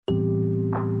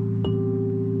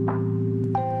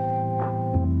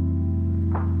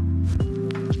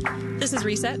is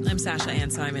Reset. I'm Sasha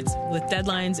Ann Simons. With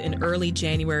deadlines in early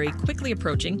January quickly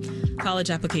approaching,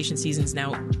 college application season is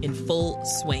now in full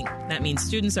swing. That means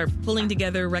students are pulling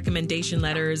together recommendation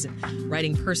letters,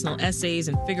 writing personal essays,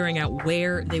 and figuring out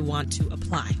where they want to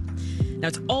apply. Now,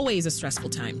 it's always a stressful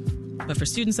time, but for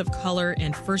students of color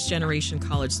and first-generation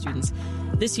college students,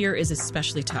 this year is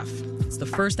especially tough. It's the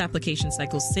first application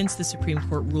cycle since the Supreme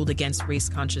Court ruled against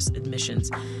race-conscious admissions.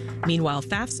 Meanwhile,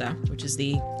 FAFSA, which is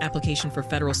the application for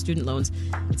federal student loans,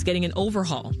 it's getting an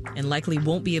overhaul and likely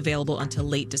won't be available until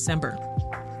late December.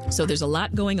 So there's a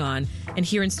lot going on. And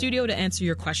here in studio to answer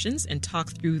your questions and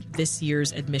talk through this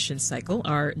year's admissions cycle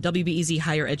are WBEZ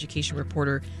higher education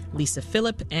reporter Lisa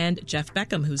Phillip and Jeff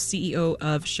Beckham, who's CEO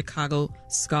of Chicago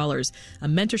Scholars, a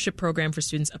mentorship program for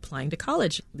students applying to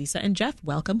college. Lisa and Jeff,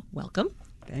 welcome.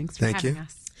 Thanks for having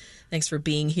us. Thanks for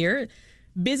being here.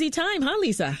 Busy time, huh,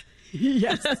 Lisa?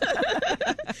 Yes.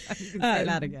 Say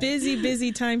that again.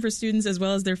 Busy time for students as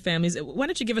well as their families. Why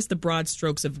don't you give us the broad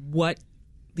strokes of what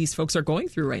these folks are going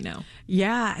through right now?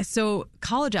 Yeah. So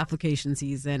college application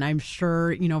season, I'm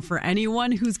sure, for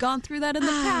anyone who's gone through that in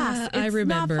the past, I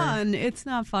remember. It's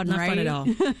not fun, not right? Not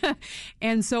fun at all.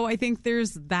 And so I think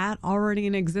there's that already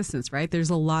in existence, right? There's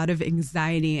a lot of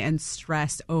anxiety and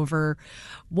stress over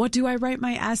what do I write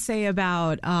my essay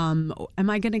about? Am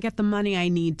I going to get the money I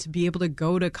need to be able to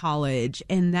go to college?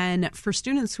 And then for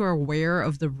students who are aware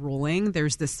of the ruling,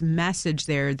 there's this message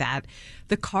there that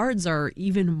the cards are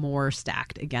even more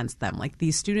stacked against them. Like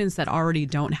these students that already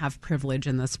don't have privilege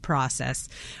in this process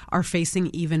are facing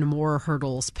even more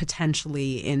hurdles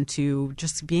potentially into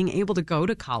just being able to go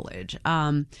to college.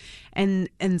 And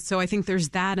so I think there's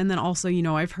that. And then also,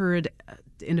 I've heard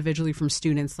individually from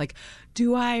students like,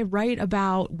 do I write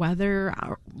about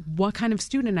what kind of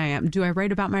student I am? Do I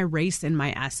write about my race in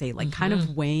my essay? Like kind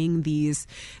of weighing these.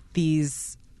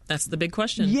 That's the big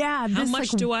question. Yeah. How much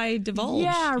do I divulge?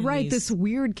 Yeah, right. This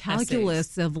weird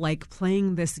calculus of like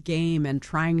playing this game and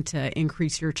trying to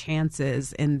increase your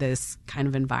chances in this kind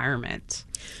of environment.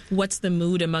 What's the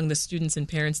mood among the students and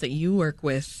parents that you work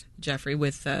with, Jeffrey,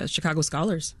 with Chicago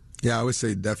Scholars? Yeah, I would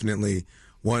say definitely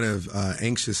one of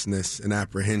anxiousness and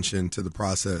apprehension to the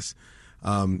process.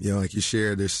 Like you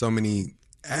shared, there's so many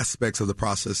aspects of the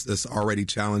process that's already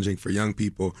challenging for young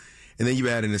people. And then you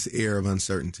add in this air of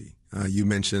uncertainty. You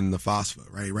mentioned the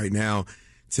FAFSA, right? Right now,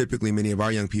 typically many of our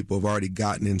young people have already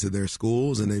gotten into their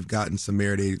schools and they've gotten some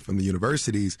merit aid from the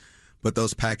universities, but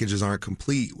those packages aren't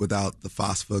complete without the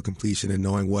FAFSA completion and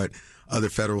knowing what other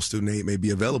federal student aid may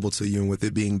be available to you. And with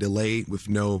it being delayed with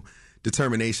no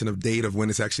determination of date of when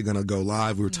it's actually going to go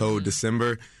live, we were told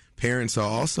December. Parents are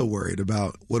also worried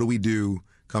about what do we do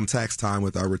come tax time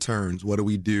with our returns? What do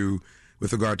we do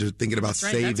with regard to thinking about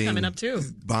saving, that's coming up too.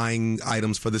 Buying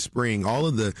items for the spring, all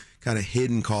of the kind of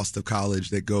hidden cost of college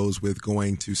that goes with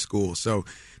going to school. So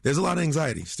there's a lot of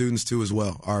anxiety. Students too as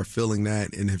well are feeling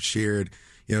that and have shared,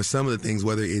 some of the things,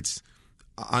 whether it's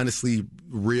honestly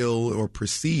real or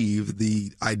perceived,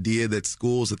 the idea that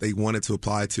schools that they wanted to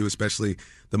apply to, especially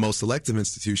the most selective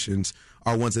institutions,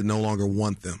 are ones that no longer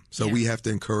want them. So we have to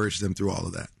encourage them through all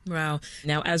of that. Wow.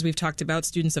 Now, as we've talked about,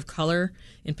 students of color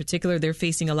in particular, they're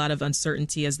facing a lot of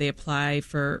uncertainty as they apply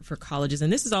for colleges.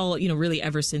 And this is all, really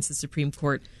ever since the Supreme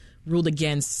Court ruled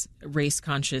against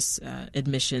race-conscious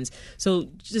admissions. So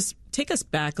just take us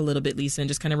back a little bit, Lisa, and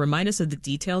just kind of remind us of the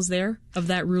details there of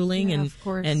that ruling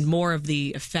and more of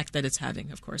the effect that it's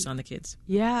having, of course, on the kids.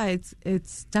 Yeah,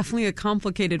 it's definitely a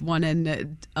complicated one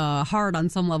and hard on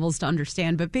some levels to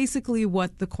understand. But basically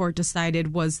what the court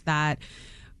decided was that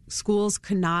schools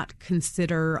could not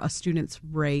consider a student's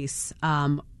race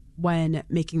when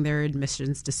making their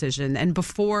admissions decision. And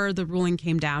before the ruling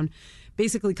came down,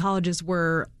 basically colleges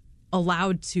were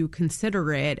allowed to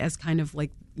consider it as kind of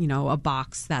like, a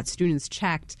box that students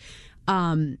checked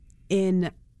in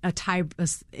a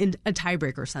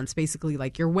tiebreaker sense. Basically,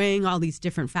 like you're weighing all these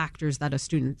different factors that a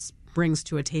student brings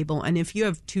to a table. And if you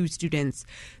have two students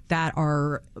that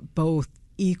are both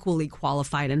equally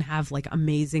qualified and have like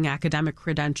amazing academic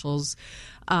credentials,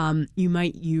 you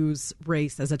might use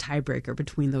race as a tiebreaker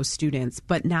between those students.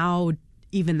 But now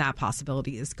even that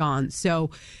possibility is gone.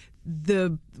 So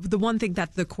the one thing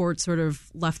that the court sort of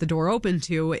left the door open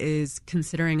to is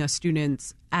considering a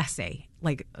student's essay.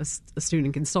 Like a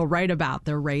student can still write about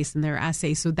their race in their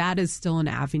essay. So that is still an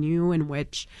avenue in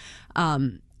which,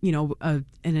 someone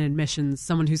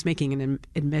who's making an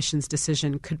admissions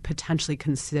decision could potentially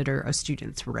consider a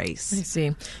student's race. I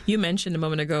see. You mentioned a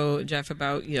moment ago, Jeff,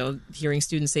 about, hearing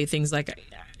students say things like,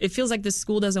 it feels like this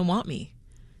school doesn't want me.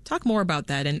 Talk more about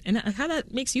that and how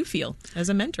that makes you feel as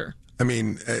a mentor. I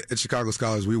mean, at Chicago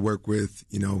Scholars, we work with,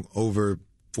 over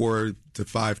 4,000 to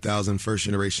 5,000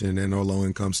 first-generation and or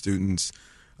low-income students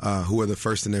who are the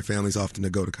first in their families often to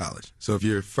go to college. So if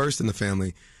you're first in the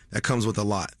family, that comes with a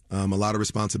lot of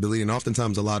responsibility, and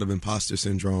oftentimes a lot of imposter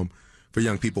syndrome for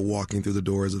young people walking through the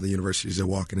doors of the universities they're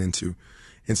walking into.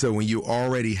 And so when you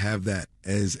already have that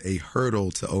as a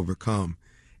hurdle to overcome,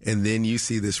 and then you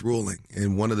see this ruling,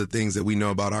 and one of the things that we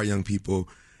know about our young people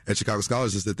at Chicago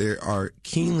Scholars is that they are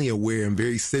keenly aware and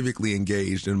very civically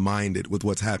engaged and minded with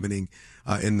what's happening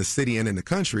in the city and in the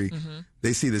country. Mm-hmm.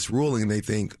 They see this ruling and they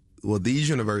think, well, these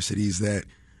universities that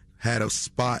had a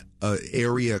spot,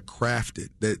 area crafted,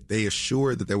 that they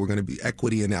assured that there were going to be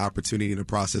equity and the opportunity in the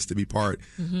process to be part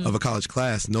of a college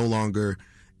class, they're no longer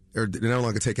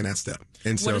taking that step.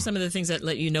 And what are some of the things that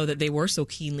let you know that they were so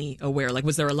keenly aware? Like,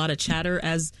 was there a lot of chatter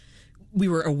as we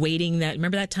were awaiting that?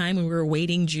 Remember that time when we were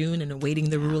awaiting June and awaiting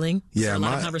the ruling? Was there a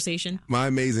lot of conversation? My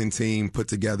amazing team put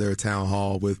together a town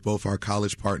hall with both our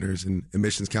college partners and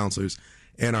admissions counselors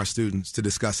and our students to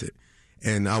discuss it.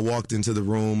 And I walked into the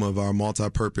room of our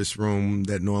multi-purpose room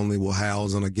that normally will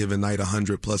house on a given night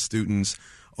 100 plus students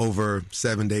over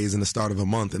 7 days in the start of a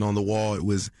month. And on the wall, it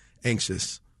was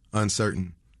anxious,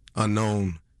 uncertain,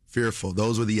 unknown, fearful.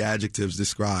 Those were the adjectives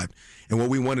described. And what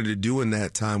we wanted to do in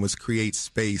that time was create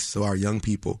space so our young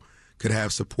people could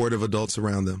have supportive adults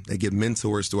around them. They get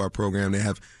mentors to our program. They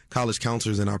have college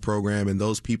counselors in our program, and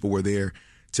those people were there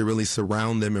to really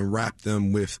surround them and wrap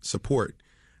them with support.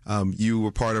 You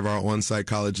were part of our on-site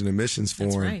college and admissions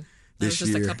forum. That's right. That was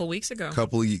just a couple weeks ago.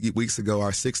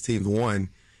 Our 16th one.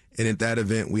 And at that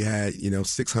event, we had,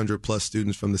 600 plus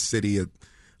students from the city,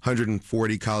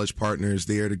 140 college partners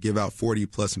there to give out 40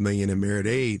 plus million in merit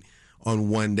aid on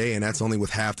one day. And that's only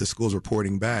with half the schools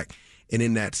reporting back. And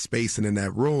in that space and in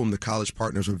that room, the college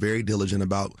partners were very diligent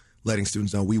about letting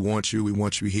students know, we want you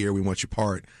here, we want you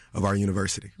part of our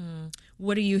university.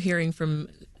 What are you hearing from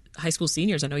high school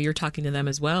seniors? I know you're talking to them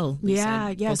as well.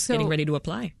 Lisa. Yeah. Folks getting ready to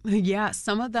apply. Yeah,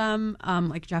 some of them,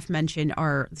 like Jeff mentioned,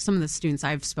 some of the students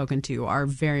I've spoken to are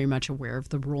very much aware of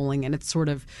the ruling, and it's sort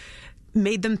of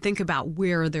made them think about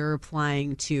where they're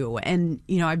applying to. And,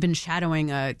 I've been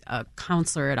shadowing a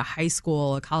counselor at a high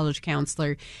school, a college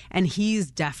counselor, and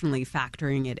he's definitely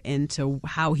factoring it into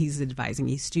how he's advising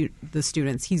the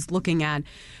students. He's looking at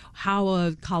how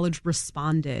a college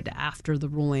responded after the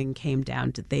ruling came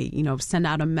down. Did they, send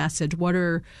out a message? What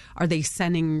are they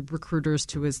sending recruiters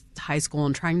to his high school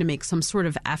and trying to make some sort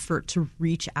of effort to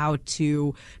reach out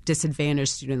to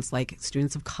disadvantaged students, like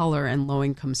students of color and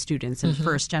low-income students and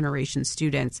first-generation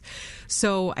students?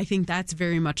 So I think that's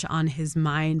very much on his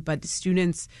mind. But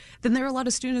then there are a lot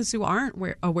of students who aren't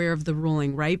aware of the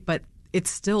ruling, right? But it's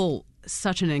still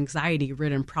such an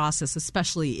anxiety-ridden process,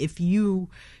 especially if you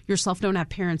yourself don't have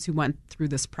parents who went through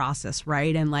this process,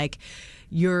 right? And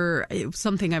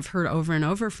something I've heard over and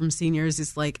over from seniors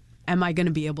is like, am I going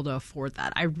to be able to afford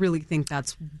that? I really think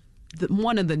that's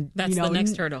one of the the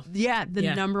next hurdle. Yeah,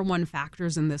 number one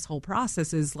factors in this whole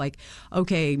process is like,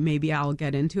 okay, maybe I'll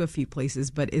get into a few places,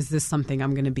 but is this something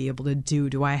I'm going to be able to do?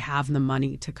 Do I have the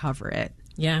money to cover it?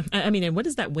 Yeah, I mean, and what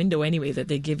is that window anyway that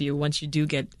they give you once you do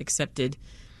get accepted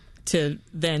to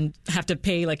then have to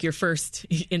pay like your first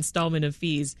installment of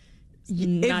fees?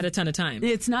 Not a ton of time.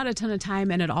 It's not a ton of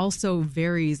time, and it also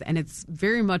varies, and it's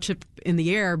very much in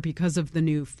the air because of the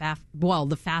new the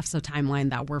FAFSA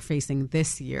timeline that we're facing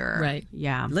this year. Right.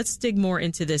 Yeah. Let's dig more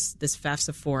into this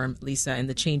FAFSA forum, Lisa, and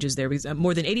the changes there. Because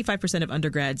more than 85% of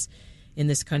undergrads in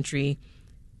this country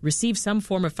receive some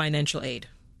form of financial aid,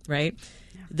 right?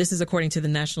 Yeah. This is according to the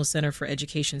National Center for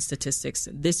Education Statistics.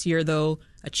 This year, though,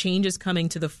 a change is coming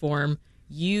to the form.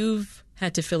 You've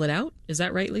had to fill it out. Is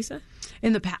that right, Lisa?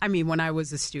 In the past, when I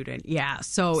was a student, yeah.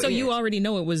 So you already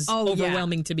know it was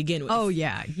overwhelming to begin with. Oh,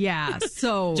 yeah.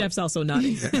 So Jeff's also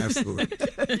nodding. Yeah,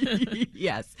 absolutely.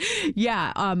 Yes.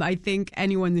 Yeah. I think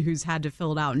anyone who's had to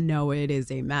fill it out know it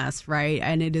is a mess, right?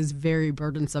 And it is very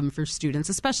burdensome for students,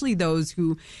 especially those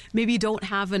who maybe don't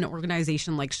have an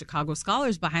organization like Chicago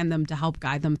Scholars behind them to help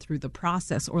guide them through the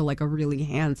process, or like a really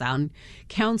hands-on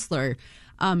counselor.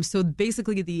 So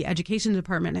basically, the education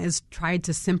department has tried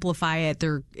to simplify it.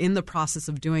 They're in the process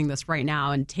of doing this right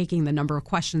now and taking the number of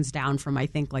questions down from, I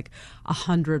think, like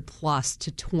 100 plus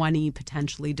to 20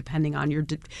 potentially, depending on your,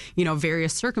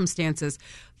 various circumstances.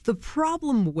 The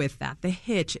problem with that, the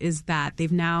hitch, is that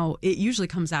it usually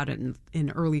comes out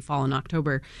in early fall in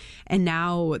October, and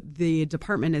now the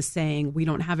department is saying we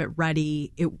don't have it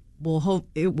ready. It will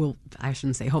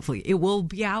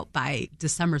be out by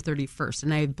December 31st,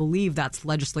 and I believe that's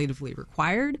legislatively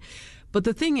required. But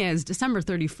the thing is, December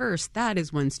 31st, that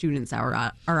is when students are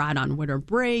out on winter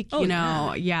break. Oh, you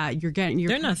know,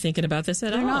 they're not thinking about this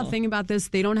at all. They're not thinking about this.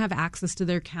 They don't have access to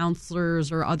their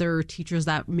counselors or other teachers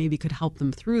that maybe could help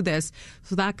them through this.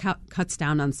 So that cuts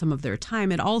down on some of their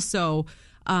time. It also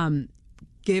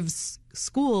gives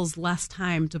schools less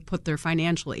time to put their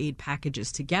financial aid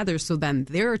packages together. So then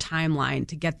their timeline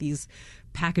to get these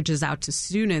packages out to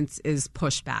students is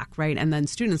pushed back, right? And then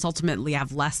students ultimately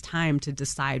have less time to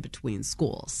decide between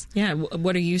schools. Yeah.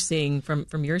 What are you seeing from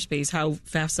your space, how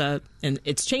FAFSA and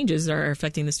its changes are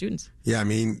affecting the students? Yeah, I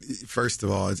mean, first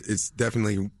of all, it's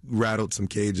definitely rattled some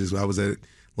cages. I was at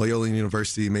Loyola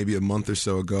University maybe a month or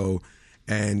so ago,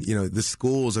 and, you know, the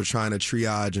schools are trying to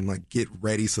triage and, like, get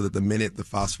ready so that the minute the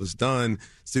FAFSA's done,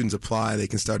 students apply, they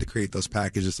can start to create those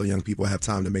packages so young people have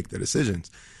time to make their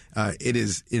decisions. It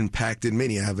has impacted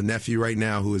many. I have a nephew right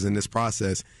now who is in this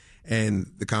process,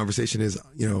 and the conversation is,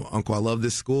 you know, Uncle, I love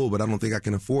this school, but I don't think I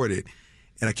can afford it.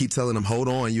 And I keep telling him, hold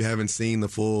on, you haven't seen the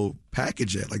full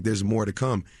package yet. Like, there's more to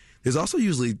come. There's also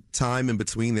usually time in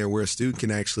between there where a student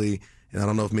can actually, and I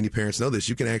don't know if many parents know this,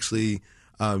 you can actually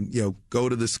go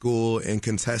to the school and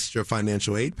contest your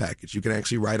financial aid package. You can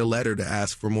actually write a letter to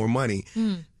ask for more money.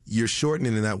 You're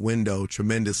shortening that window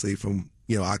tremendously from,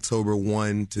 you know, October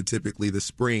 1 to typically the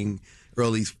spring,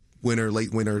 early winter,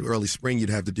 late winter, early spring.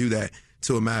 You'd have to do that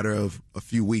to a matter of a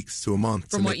few weeks to a month.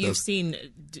 From what you've seen,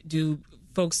 do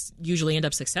folks usually end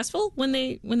up successful when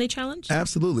they challenge?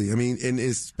 Absolutely. I mean, and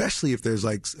especially if there's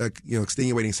like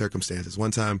extenuating circumstances.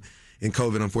 One time in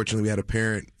COVID, unfortunately, we had a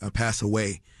parent pass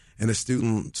away, and a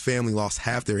student's family lost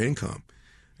half their income.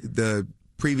 The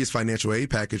previous financial aid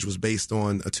package was based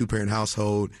on a two-parent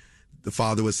household. The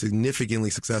father was significantly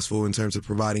successful in terms of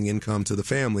providing income to the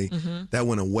family. That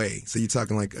went away. So you're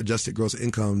talking like adjusted gross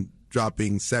income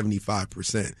dropping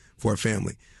 75% for a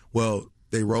family. Well,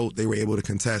 they were able to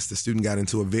contest. The student got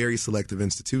into a very selective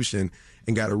institution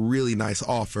and got a really nice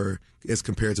offer as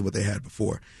compared to what they had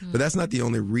before. But that's not the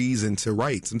only reason to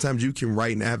write. Sometimes you can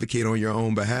write and advocate on your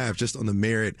own behalf just on the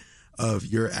merit of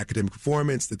your academic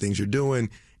performance, the things you're doing,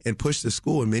 and push the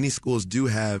school. And many schools do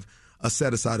have a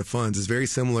set aside of funds. It's very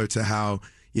similar to how,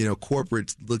 you know,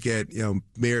 corporates look at, you know,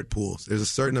 merit pools. There's a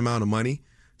certain amount of money,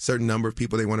 certain number of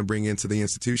people they want to bring into the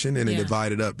institution, and they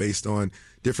divide it up based on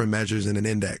different measures in an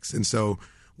index. And so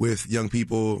with young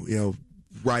people, you know,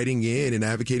 writing in and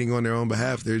advocating on their own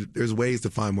behalf, there's ways to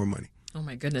find more money. Oh,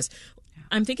 my goodness.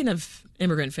 I'm thinking of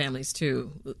immigrant families,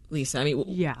 too, Lisa. I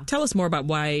mean, tell us more about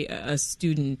why a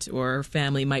student or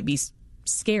family might be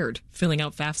scared filling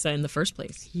out FAFSA in the first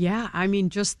place. Yeah, I mean,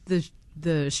 just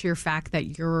the sheer fact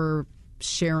that you're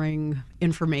sharing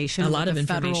information. A lot of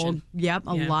information.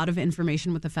 A lot of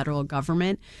information with the federal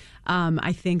government.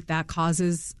 I think that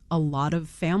causes a lot of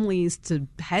families to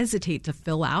hesitate to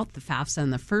fill out the FAFSA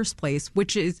in the first place,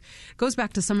 which goes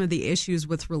back to some of the issues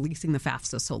with releasing the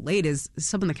FAFSA so late. Is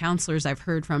some of the counselors I've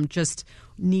heard from just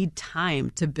need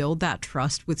time to build that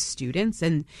trust with students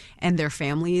and their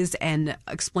families and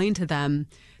explain to them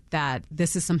that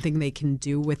this is something they can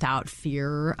do without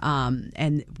fear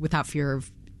and without fear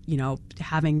of, you know,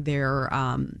 having their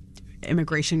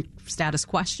immigration status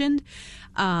questioned.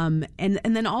 And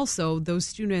then also those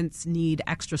students need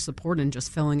extra support in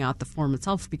just filling out the form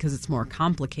itself because it's more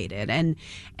complicated.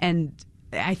 And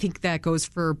I think that goes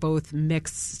for both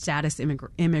mixed status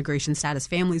immigration status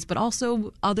families, but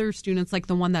also other students like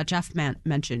the one that Jeff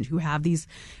mentioned who have these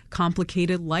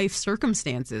complicated life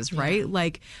circumstances, right?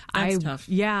 Like That's tough.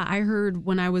 Yeah, I heard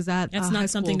when I was at That's not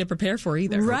something to prepare for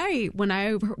either. Right. When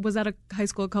I was at a high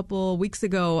school a couple weeks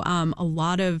ago, a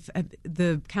lot of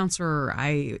the counselor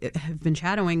I have been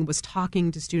shadowing was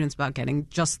talking to students about getting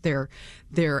just their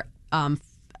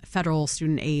federal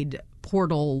student aid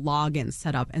portal login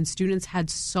set up, and students had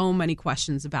so many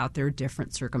questions about their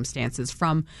different circumstances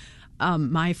from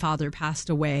my father passed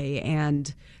away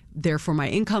and therefore my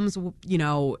income's, you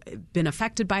know, been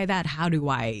affected by that. How do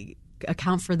I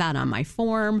account for that on my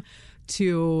form?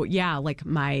 To like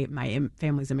my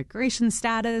family's immigration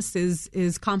status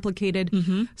is complicated.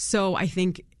 So I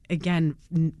think again,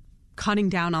 cutting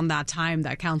down on that time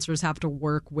that counselors have to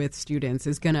work with students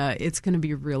it's gonna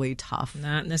be really tough.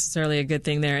 Not necessarily a good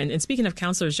thing there. And speaking of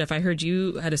counselors, Jeff, I heard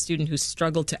you had a student who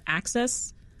struggled to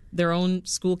access their own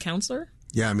school counselor.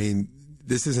 Yeah, I mean,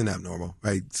 this isn't abnormal,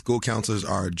 right? School counselors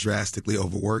are drastically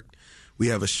overworked. We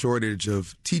have a shortage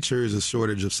of teachers, a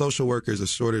shortage of social workers, a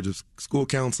shortage of school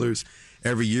counselors.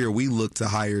 Every year we look to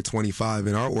hire 25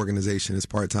 in our organization as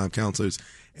part-time counselors,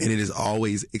 and it is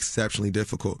always exceptionally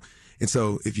difficult. And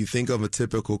so if you think of a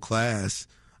typical class,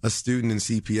 a student in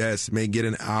CPS may get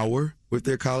an hour with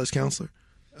their college counselor.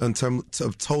 in terms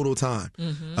of total time.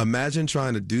 Imagine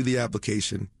trying to do the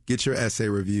application, get your essay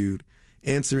reviewed,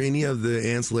 answer any of the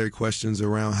ancillary questions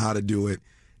around how to do it,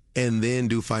 and then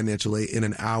do financial aid in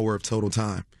an hour of total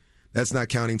time. That's not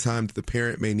counting time that the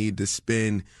parent may need to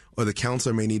spend or the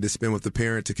counselor may need to spend with the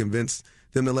parent to convince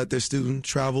them to let their student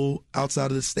travel outside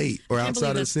of the state or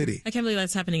outside of the city. I can't believe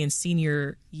that's happening in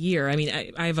senior year. I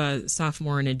mean, I have a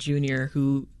sophomore and a junior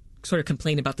who sort of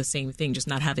complain about the same thing, just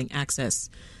not having access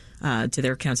to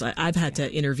their counselor. I've had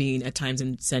to intervene at times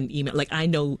and send email. Like, I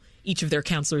know each of their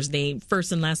counselors' name,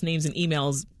 first and last names and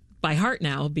emails by heart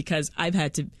now because I've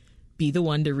had to be the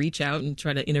one to reach out and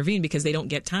try to intervene because they don't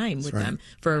get time with them.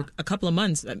 For a couple of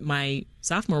months, my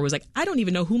sophomore was like, I don't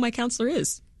even know who my counselor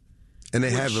is. And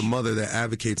they have a mother that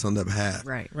advocates on their behalf.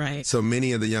 Right. So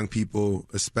many of the young people,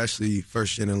 especially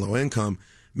first gen and low income,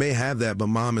 may have that, but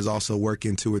mom is also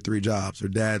working 2 or 3 jobs or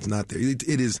dad's not there.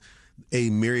 It is a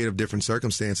myriad of different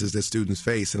circumstances that students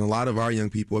face. And a lot of our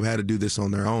young people have had to do this on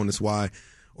their own. That's why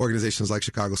organizations like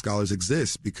Chicago Scholars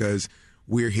exist, because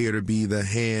we're here to be the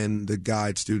hand that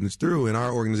guides students through. And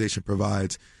our organization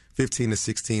provides 15 to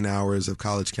 16 hours of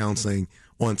college counseling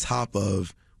on top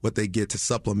of what they get to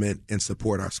supplement and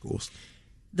support our schools.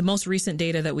 The most recent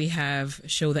data that we have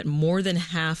show that more than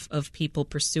half of people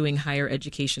pursuing higher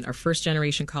education are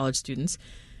first-generation college students,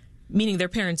 meaning their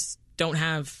parents don't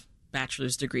have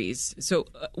bachelor's degrees. So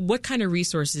what kind of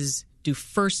resources do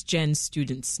first-gen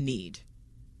students need?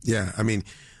 Yeah, I mean,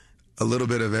 a little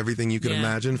bit of everything you can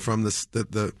imagine, from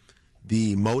the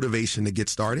motivation to get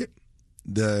started,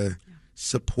 the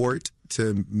support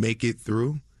to make it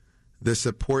through, the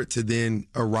support to then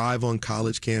arrive on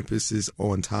college campuses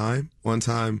on time.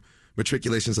 On-time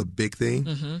matriculation is a big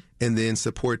thing. And then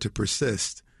support to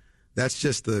persist. That's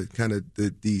just the kind of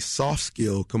the soft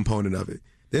skill component of it.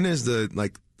 Then there's the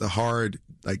hard,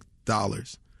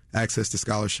 dollars, access to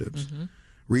scholarships,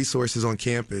 resources on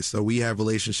campus. So we have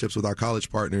relationships with our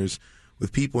college partners,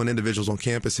 with people and individuals on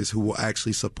campuses who will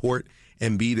actually support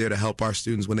and be there to help our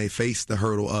students when they face the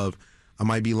hurdle of, I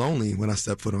might be lonely when I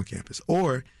step foot on campus,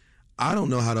 or I don't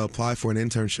know how to apply for an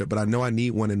internship, but I know I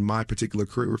need one in my particular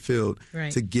career field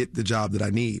to get the job that I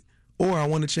need. Or I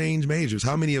want to change majors.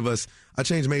 How many of us, I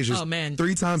changed majors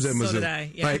 3 times at Mizzou. So did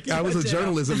I. Yeah. I was a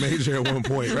journalism major at one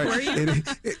point, right? Were you?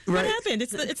 What happened?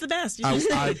 It's the best.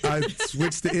 I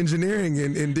switched to engineering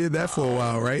and did that for a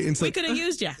while, right? And so, we could have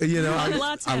used you.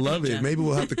 I love it. Maybe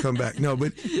we'll have to come back. No,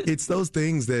 but it's those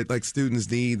things that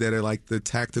students need that are the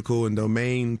tactical and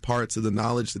domain parts of the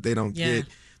knowledge that they don't get,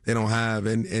 they don't have,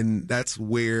 and that's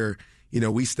where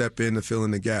we step in to fill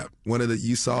in the gap. One of the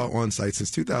you saw on site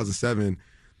since 2007.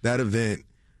 That event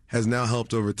has now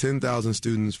helped over 10,000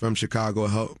 students from Chicago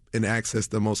help and access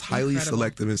the most highly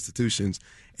selective institutions,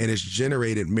 and it's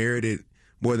merited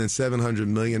more than $700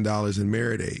 million in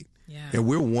merit aid. Yeah. And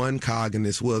we're one cog in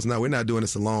this wheel. We're not doing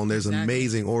this alone. There's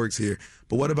amazing orgs here.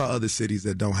 But what about other cities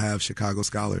that don't have Chicago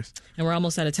Scholars? And we're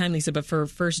almost out of time, Lisa, but for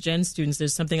first-gen students,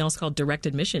 there's something else called direct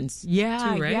admissions.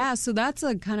 Yeah, too, right? Yeah. So that's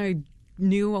a kind of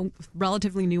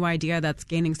relatively new idea that's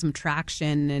gaining some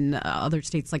traction in other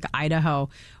states like Idaho,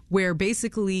 where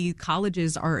basically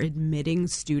colleges are admitting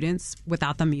students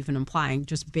without them even applying,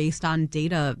 just based on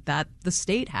data that the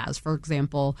state has, for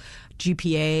example,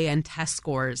 GPA and test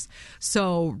scores.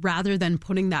 So rather than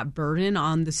putting that burden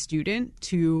on the student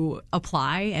to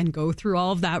apply and go through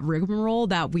all of that rigmarole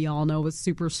that we all know is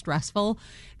super stressful,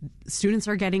 students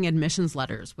are getting admissions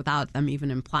letters without them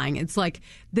even applying. It's like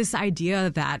this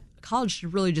idea that college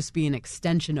should really just be an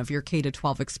extension of your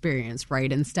K-12 experience,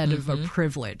 right? Instead of a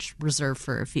privilege reserved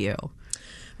for a few.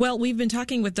 Well, we've been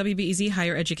talking with WBEZ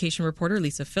higher education reporter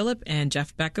Lisa Phillip and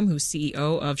Jeff Beckham, who's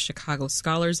CEO of Chicago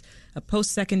Scholars, a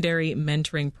post-secondary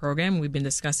mentoring program. We've been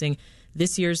discussing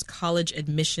this year's college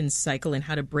admissions cycle and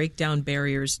how to break down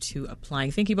barriers to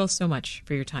applying. Thank you both so much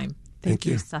for your time. Thank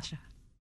you, Sasha.